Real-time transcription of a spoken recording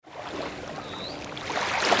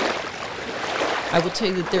I will tell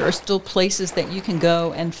you that there are still places that you can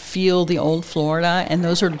go and feel the old Florida, and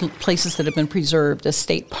those are places that have been preserved as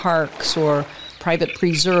state parks or private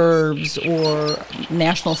preserves or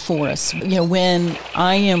national forests. You know, when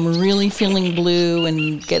I am really feeling blue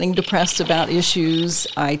and getting depressed about issues,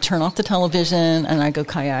 I turn off the television and I go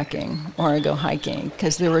kayaking or I go hiking,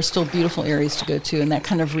 because there are still beautiful areas to go to, and that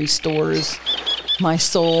kind of restores my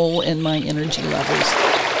soul and my energy levels.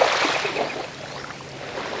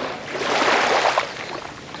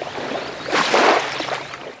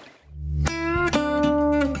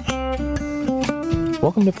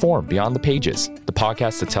 Welcome to Forum Beyond the Pages, the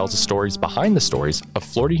podcast that tells the stories behind the stories of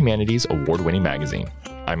Florida Humanities award-winning magazine.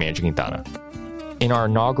 I'm Andrew Quintana. In our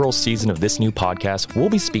inaugural season of this new podcast, we'll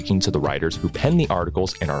be speaking to the writers who penned the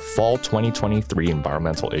articles in our fall 2023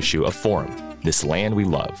 environmental issue of Forum, This Land We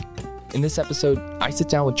Love. In this episode, I sit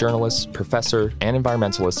down with journalist, professor, and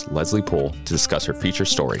environmentalist Leslie Poole to discuss her feature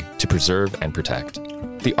story, To Preserve and Protect.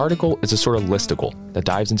 The article is a sort of listicle that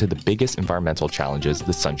dives into the biggest environmental challenges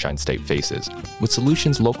the Sunshine State faces, with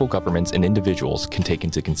solutions local governments and individuals can take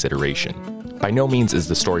into consideration. By no means is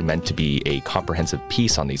the story meant to be a comprehensive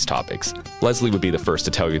piece on these topics. Leslie would be the first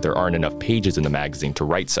to tell you there aren't enough pages in the magazine to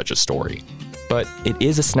write such a story. But it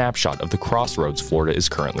is a snapshot of the crossroads Florida is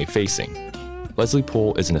currently facing. Leslie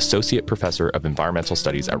Poole is an associate professor of environmental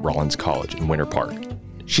studies at Rollins College in Winter Park.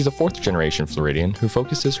 She's a fourth-generation Floridian who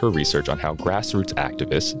focuses her research on how grassroots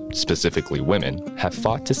activists, specifically women, have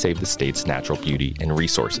fought to save the state's natural beauty and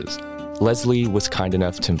resources. Leslie was kind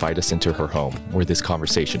enough to invite us into her home where this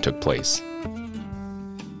conversation took place.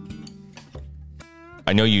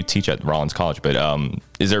 I know you teach at Rollins College, but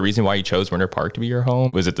is there a reason why you chose Winter Park to be your home?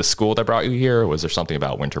 Was it the school that brought you here, or was there something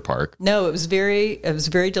about Winter Park? No, it was very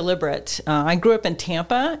deliberate. I grew up in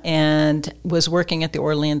Tampa and was working at the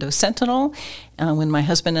Orlando Sentinel when my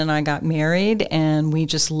husband and I got married, and we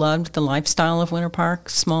just loved the lifestyle of Winter Park,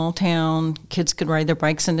 small town. Kids could ride their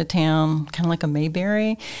bikes into town, kind of like a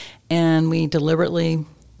Mayberry, and we deliberately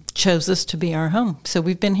chose this to be our home. So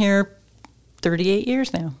we've been here 38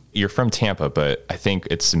 years now. You're from Tampa, but I think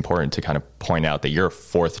it's important to kind of point out that you're a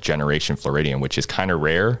fourth generation Floridian, which is kind of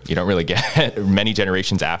rare. You don't really get many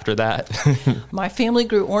generations after that. My family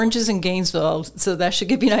grew oranges in Gainesville, so that should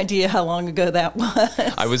give you an idea how long ago that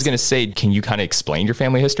was. I was going to say, can you kind of explain your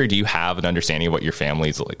family history? Do you have an understanding of what your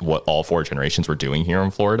family's, like, what all four generations were doing here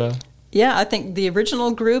in Florida? Yeah, I think the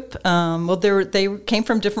original group, they came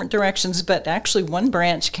from different directions, but actually one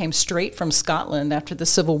branch came straight from Scotland after the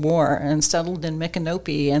Civil War and settled in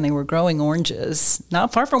Micanopy, and they were growing oranges,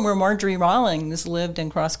 not far from where Marjorie Rawlings lived in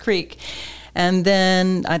Cross Creek. And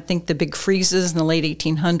then I think the big freezes in the late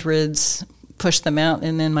 1800s pushed them out,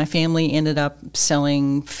 and then my family ended up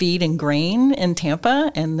selling feed and grain in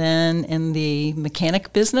Tampa, and then in the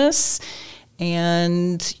mechanic business.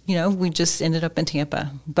 And, we just ended up in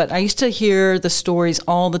Tampa. But I used to hear the stories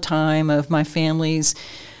all the time of my families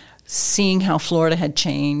seeing how Florida had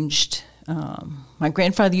changed. My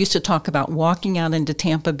grandfather used to talk about walking out into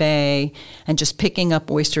Tampa Bay and just picking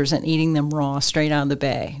up oysters and eating them raw straight out of the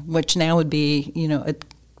bay, which now would be, a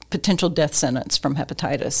potential death sentence from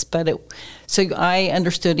hepatitis. So I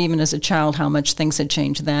understood even as a child how much things had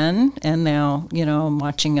changed then, and now, I'm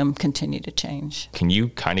watching them continue to change. Can you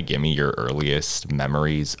kind of give me your earliest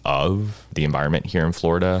memories of the environment here in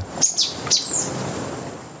Florida?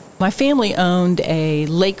 My family owned a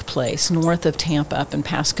lake place north of Tampa up in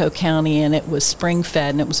Pasco County, and it was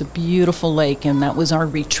spring-fed, and it was a beautiful lake, and that was our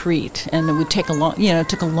retreat. And it would take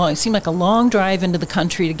it seemed like a long drive into the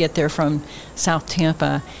country to get there from South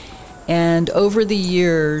Tampa. And over the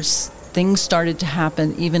years, things started to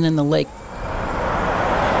happen even in the lake.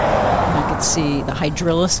 I could see the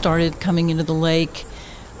hydrilla started coming into the lake.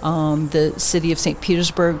 The city of St.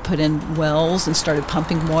 Petersburg put in wells and started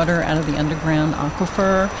pumping water out of the underground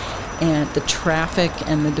aquifer, and the traffic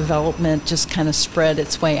and the development just kind of spread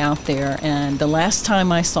its way out there. And the last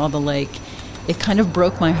time I saw the lake, it kind of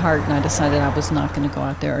broke my heart, and I decided I was not going to go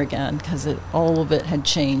out there again because all of it had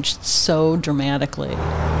changed so dramatically.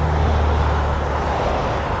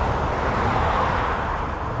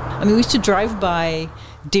 I mean, we used to drive by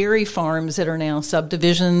dairy farms that are now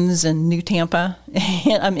subdivisions in New Tampa,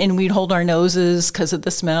 and we'd hold our noses because of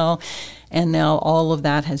the smell, and now all of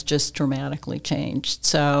that has just dramatically changed.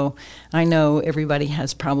 So I know everybody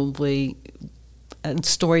has probably a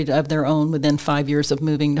story of their own within 5 years of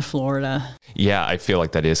moving to Florida. Yeah, I feel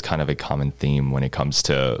like that is kind of a common theme when it comes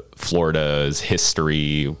to Florida's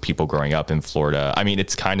history, people growing up in Florida. I mean,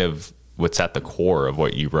 it's kind of what's at the core of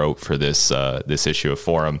what you wrote for this issue of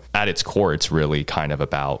Forum. At its core, it's really kind of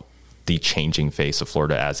about the changing face of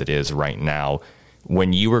Florida as it is right now.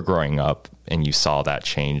 When you were growing up and you saw that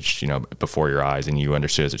change, before your eyes and you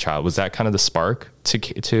understood as a child, was that kind of the spark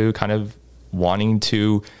to kind of wanting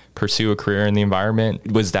to pursue a career in the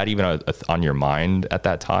environment? Was that even on your mind at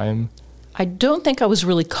that time? I don't think I was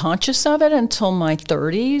really conscious of it until my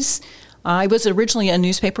 30s. I was originally a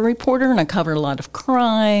newspaper reporter, and I covered a lot of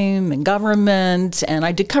crime and government, and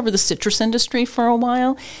I did cover the citrus industry for a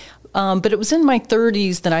while. But it was in my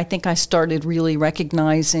 30s that I think I started really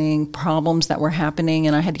recognizing problems that were happening,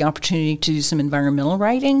 and I had the opportunity to do some environmental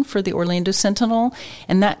writing for the Orlando Sentinel,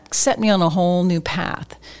 and that set me on a whole new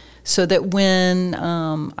path. So that when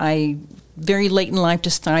I very late in life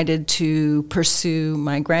decided to pursue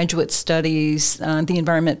my graduate studies, the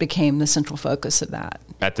environment became the central focus of that.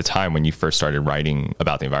 At the time when you first started writing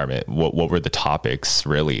about the environment, what were the topics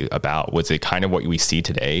really about? Was it kind of what we see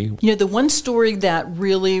today? The one story that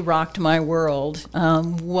really rocked my world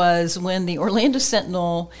was when the Orlando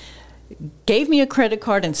Sentinel gave me a credit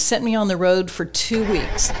card and sent me on the road for 2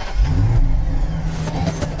 weeks.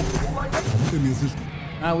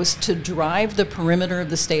 I was to drive the perimeter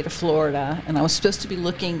of the state of Florida, and I was supposed to be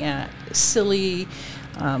looking at silly,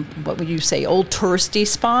 what would you say, old touristy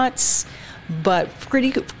spots. But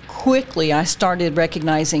pretty quickly, I started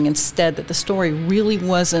recognizing instead that the story really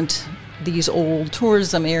wasn't these old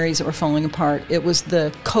tourism areas that were falling apart. It was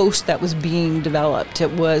the coast that was being developed.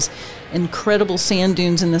 It was incredible sand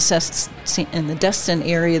dunes in the Destin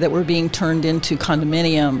area that were being turned into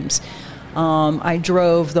condominiums. I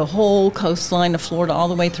drove the whole coastline of Florida all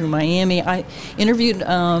the way through Miami. I interviewed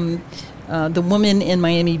the woman in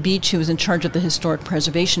Miami Beach who was in charge of the historic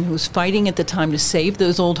preservation, who was fighting at the time to save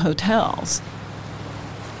those old hotels.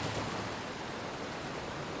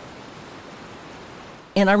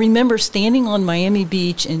 And I remember standing on Miami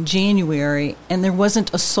Beach in January, and there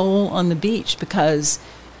wasn't a soul on the beach because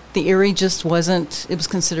the area just wasn't, it was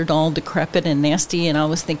considered all decrepit and nasty. And I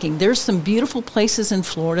was thinking, there's some beautiful places in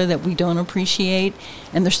Florida that we don't appreciate,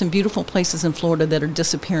 and there's some beautiful places in Florida that are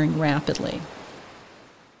disappearing rapidly.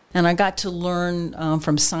 And I got to learn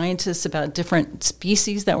from scientists about different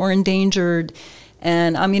species that were endangered.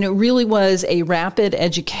 And I mean, it really was a rapid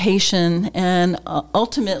education. And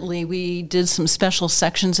ultimately, we did some special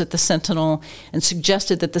sections at the Sentinel and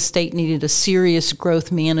suggested that the state needed a serious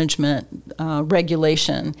growth management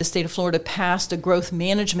regulation. The state of Florida passed a Growth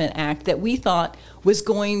Management Act that we thought was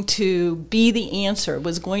going to be the answer,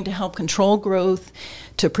 was going to help control growth,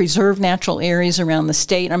 to preserve natural areas around the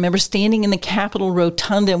state. I remember standing in the Capitol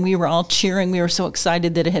Rotunda, and we were all cheering. We were so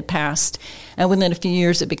excited that it had passed. And within a few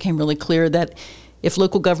years, it became really clear that if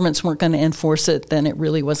local governments weren't going to enforce it, then it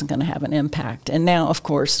really wasn't going to have an impact. And now, of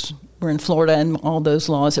course, we're in Florida, and all those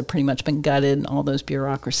laws have pretty much been gutted, and all those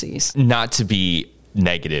bureaucracies. Not to be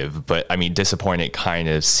negative, but I mean, disappointed kind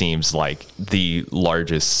of seems like the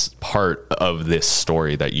largest part of this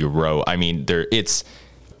story that you wrote. I mean,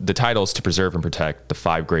 the title is To Preserve and Protect the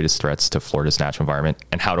 5 Greatest Threats to Florida's Natural Environment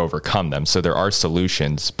and How to Overcome Them. So there are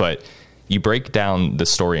solutions, but you break down the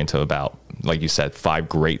story into about, like you said, 5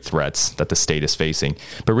 great threats that the state is facing.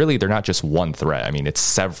 But really, they're not just one threat. I mean, it's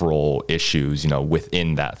several issues,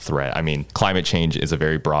 within that threat. I mean, climate change is a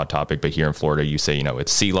very broad topic, but here in Florida, you say,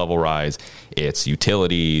 it's sea level rise, it's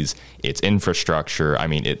utilities, it's infrastructure. I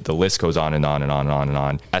mean, the list goes on and on and on and on and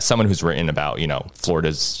on. As someone who's written about,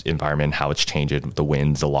 Florida's environment, how it's changed, the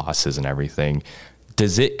winds, the losses and everything,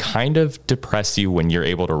 does it kind of depress you when you're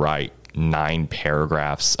able to write 9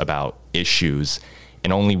 paragraphs about issues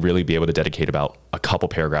and only really be able to dedicate about a couple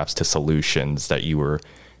paragraphs to solutions that you were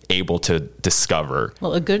able to discover?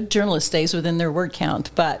 Well, a good journalist stays within their word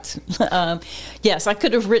count, but yes, I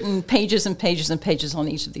could have written pages and pages and pages on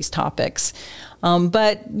each of these topics.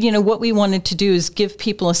 But, what we wanted to do is give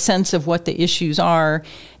people a sense of what the issues are,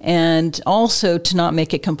 and also to not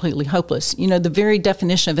make it completely hopeless. The very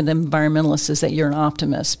definition of an environmentalist is that you're an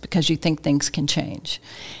optimist because you think things can change.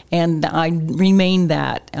 And I remain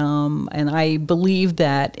that. And I believe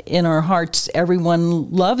that in our hearts,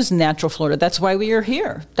 everyone loves natural Florida. That's why we are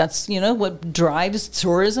here. That's, what drives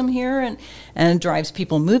tourism here and drives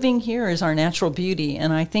people moving here is our natural beauty.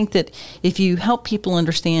 And I think that if you help people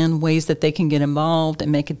understand ways that they can get involved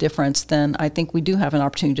and make a difference, then I think we do have an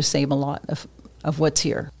opportunity to save a lot of what's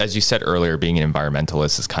here. As you said earlier, being an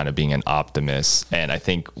environmentalist is kind of being an optimist. And I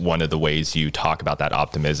think one of the ways you talk about that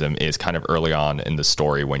optimism is kind of early on in the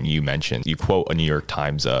story when you quote a New York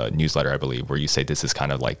Times newsletter, I believe, where you say this is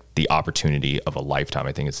kind of like the opportunity of a lifetime.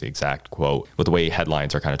 I think it's the exact quote, with the way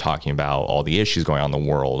headlines are kind of talking about all the issues going on in the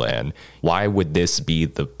world. And why would this be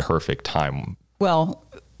the perfect time? Well,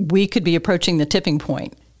 we could be approaching the tipping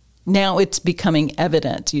point. Now it's becoming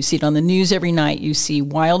evident. You see it on the news every night. You see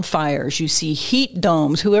wildfires. You see heat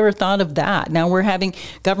domes. Whoever thought of that? Now we're having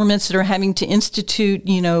governments that are having to institute,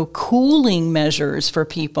 cooling measures for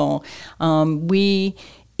people. It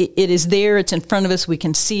is there. It's in front of us. We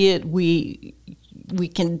can see it. We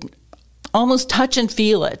can almost touch and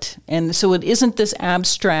feel it. And so it isn't this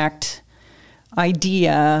abstract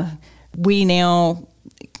idea. We now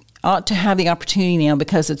ought to have the opportunity now,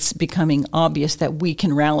 because it's becoming obvious, that we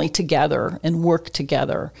can rally together and work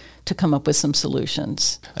together to come up with some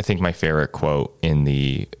solutions. I think my favorite quote in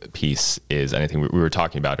the piece is, and I think we were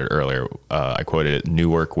talking about it earlier, I quoted it,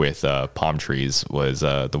 "Newark with palm trees" was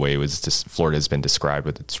the way it was Florida has been described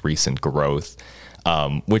with its recent growth,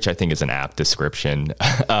 which I think is an apt description.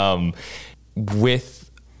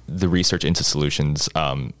 With the research into solutions,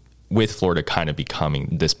 with Florida kind of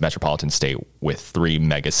becoming this metropolitan state with 3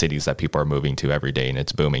 mega cities that people are moving to every day and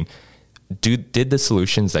it's booming, did the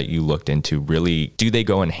solutions that you looked into really, do they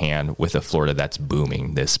go in hand with a Florida that's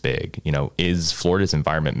booming this big? Is Florida's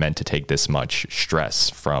environment meant to take this much stress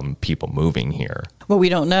from people moving here? Well, we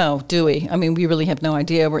don't know, do we? I mean, we really have no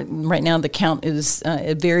idea. Right now, the count is,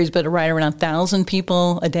 it varies, but right around 1,000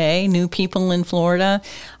 people a day, new people in Florida.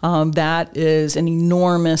 That is an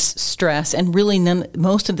enormous stress. And really,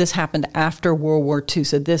 most of this happened after World War II.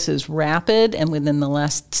 So this is rapid and within the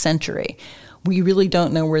last century. We really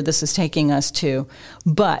don't know where this is taking us to.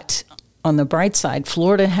 But on the bright side,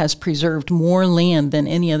 Florida has preserved more land than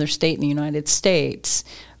any other state in the United States.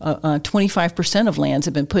 25% of lands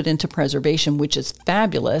have been put into preservation, which is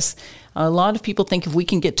fabulous. A lot of people think if we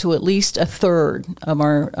can get to at least a third of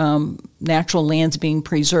our natural lands being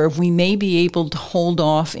preserved, we may be able to hold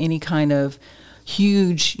off any kind of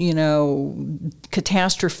huge,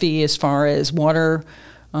 catastrophe as far as water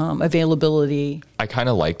availability. I kind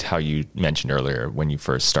of liked how you mentioned earlier when you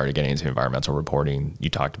first started getting into environmental reporting, you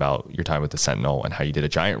talked about your time with the Sentinel and how you did a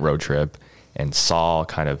giant road trip and saw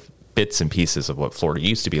kind of bits and pieces of what Florida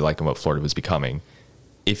used to be like and what Florida was becoming.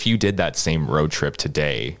 If you did that same road trip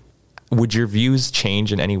today, would your views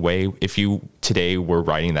change in any way? If you today were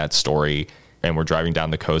writing that story and were driving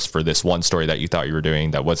down the coast for this one story that you thought you were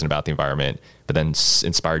doing that wasn't about the environment, but then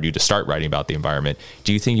inspired you to start writing about the environment,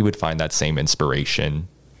 do you think you would find that same inspiration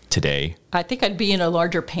today? I think I'd be in a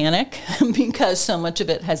larger panic because so much of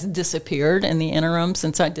it has disappeared in the interim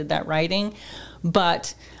since I did that writing.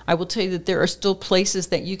 But I will tell you that there are still places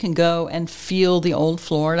that you can go and feel the old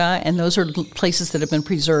Florida, and those are places that have been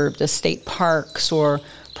preserved as state parks or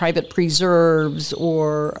private preserves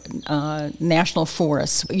or national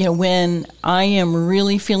forests. When I am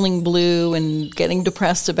really feeling blue and getting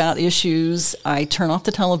depressed about issues, I turn off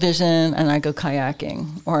the television and I go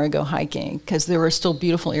kayaking or I go hiking, because there are still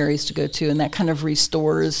beautiful areas to go to, and that kind of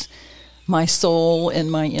restores my soul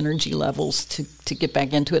and my energy levels to get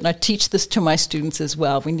back into it. And I teach this to my students as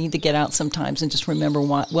well. We need to get out sometimes and just remember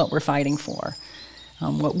what we're fighting for.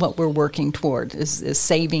 What we're working toward is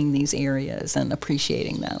saving these areas and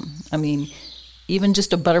appreciating them. I mean, even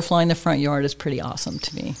just a butterfly in the front yard is pretty awesome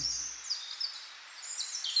to me.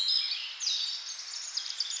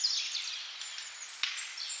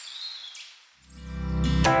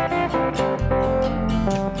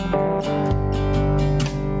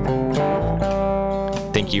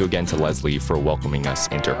 Thank you again to Leslie for welcoming us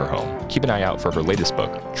into her home. Keep an eye out for her latest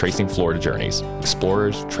book, Tracing Florida Journeys,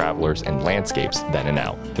 Explorers, Travelers, and Landscapes Then and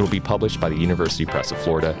Now. It will be published by the University Press of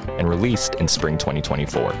Florida and released in spring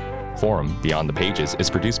 2024. Forum, Beyond the Pages, is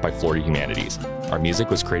produced by Florida Humanities. Our music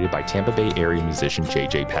was created by Tampa Bay area musician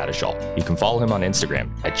JJ Padishall. You can follow him on Instagram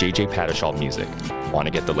at JJ Padishall Music. Want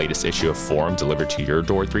to get the latest issue of Forum delivered to your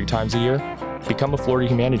door 3 times a year? Become a Florida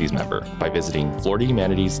Humanities member by visiting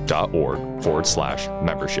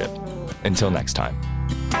floridahumanities.org/membership. Until next time.